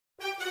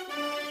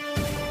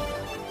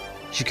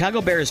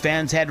Chicago Bears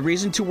fans had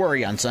reason to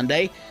worry on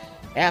Sunday.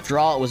 After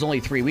all, it was only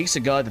 3 weeks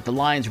ago that the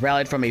Lions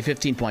rallied from a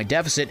 15-point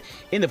deficit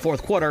in the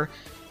fourth quarter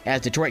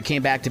as Detroit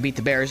came back to beat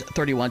the Bears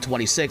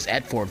 31-26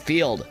 at Ford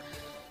Field.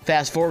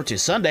 Fast forward to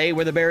Sunday,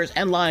 where the Bears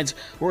and Lions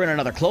were in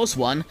another close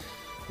one.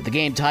 With the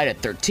game tied at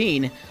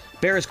 13,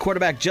 Bears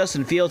quarterback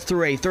Justin Fields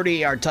threw a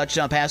 38-yard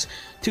touchdown pass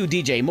to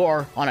DJ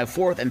Moore on a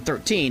 4th and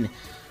 13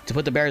 to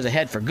put the Bears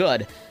ahead for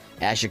good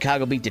as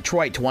Chicago beat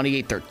Detroit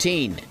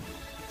 28-13.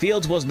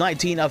 Fields was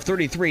 19 of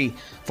 33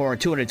 for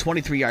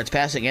 223 yards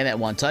passing and that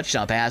one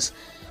touchdown pass.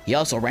 He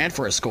also ran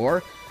for a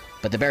score,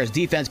 but the Bears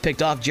defense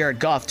picked off Jared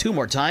Goff 2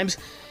 more times,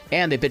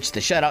 and they pitched the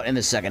shutout in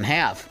the second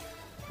half.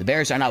 The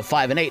Bears are now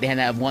 5-8 and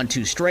have won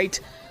 2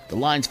 straight. The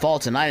Lions fall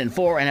to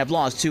 9-4 and have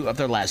lost 2 of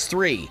their last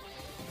 3.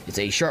 It's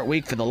a short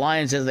week for the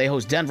Lions as they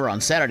host Denver on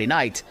Saturday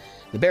night.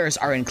 The Bears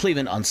are in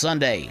Cleveland on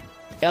Sunday.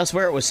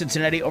 Elsewhere, it was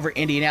Cincinnati over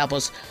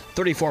Indianapolis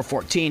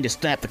 34-14 to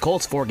snap the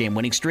Colts' 4-game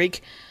winning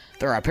streak.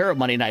 There are a pair of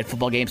Monday Night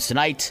Football games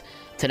tonight.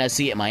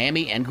 Tennessee at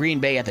Miami and Green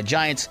Bay at the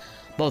Giants.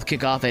 Both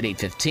kick off at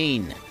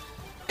 8:15.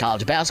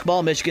 College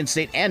basketball, Michigan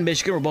State and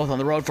Michigan were both on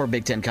the road for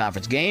Big Ten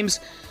Conference games.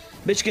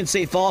 Michigan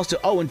State falls to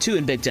 0-2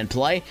 in Big Ten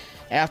play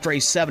after a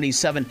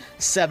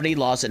 77-70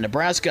 loss at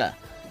Nebraska.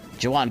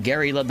 Jawan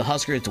Gary led the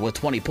Huskers with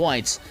 20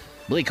 points.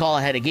 Malik Hall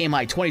had a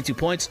game-high 22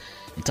 points,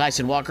 and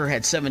Tyson Walker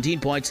had 17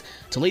 points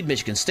to lead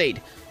Michigan State,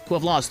 who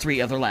have lost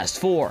 3 of their last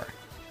 4.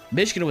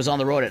 Michigan was on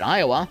the road at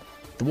Iowa.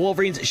 The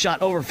Wolverines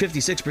shot over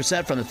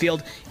 56% from the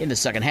field in the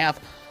second half,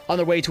 on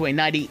their way to a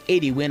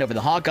 90-80 win over the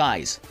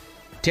Hawkeyes.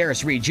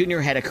 Terrace Reed Jr.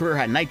 had a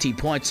career-high 19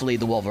 points to lead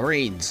the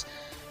Wolverines.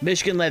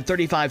 Michigan led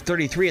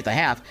 35-33 at the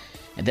half,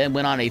 and then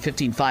went on a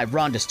 15-5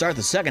 run to start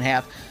the second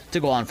half to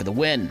go on for the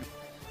win.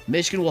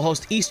 Michigan will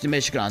host Eastern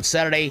Michigan on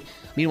Saturday.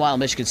 Meanwhile,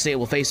 Michigan State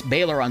will face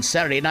Baylor on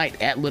Saturday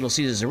night at Little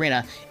Caesars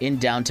Arena in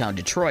downtown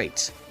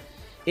Detroit.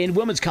 In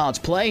women's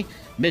college play,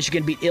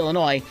 Michigan beat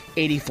Illinois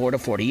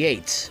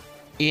 84-48.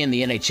 In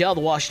the NHL,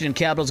 the Washington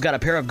Capitals got a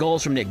pair of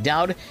goals from Nick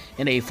Dowd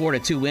in a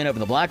 4-2 win over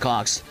the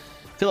Blackhawks.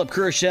 Philip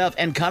Khrushchev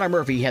and Connor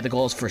Murphy had the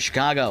goals for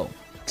Chicago.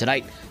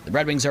 Tonight, the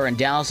Red Wings are in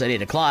Dallas at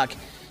 8 o'clock.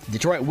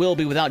 Detroit will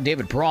be without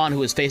David Perron,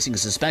 who is facing a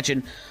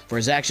suspension for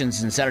his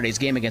actions in Saturday's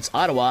game against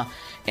Ottawa,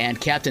 and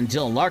captain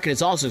Dylan Larkin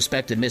is also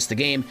expected to miss the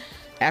game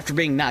after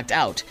being knocked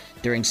out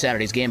during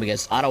Saturday's game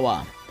against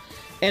Ottawa.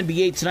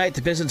 NBA tonight,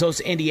 the Pistons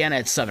host Indiana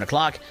at 7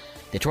 o'clock.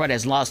 Detroit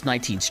has lost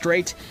 19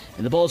 straight,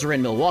 and the Bulls are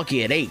in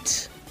Milwaukee at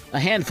 8. A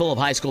handful of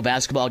high school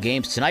basketball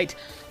games tonight.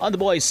 On the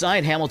boys'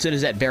 side, Hamilton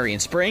is at Berrien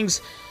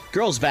Springs.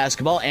 Girls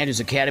basketball,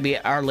 Andrews Academy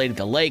at Our Lady of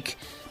the Lake.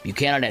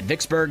 Buchanan at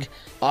Vicksburg.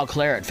 Eau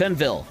Claire at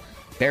Fenville.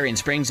 Berrien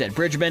Springs at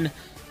Bridgman.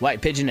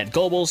 White Pigeon at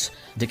Gobles.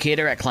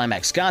 Decatur at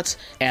Climax Scots.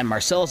 And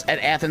Marcellus at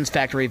Athens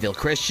Factoryville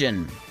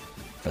Christian.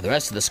 For the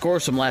rest of the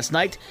scores from last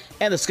night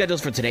and the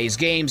schedules for today's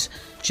games,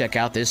 check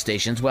out this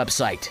station's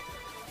website.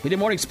 We did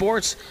Morning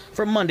Sports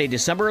for Monday,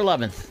 December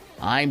 11th.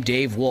 I'm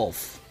Dave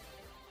Wolf.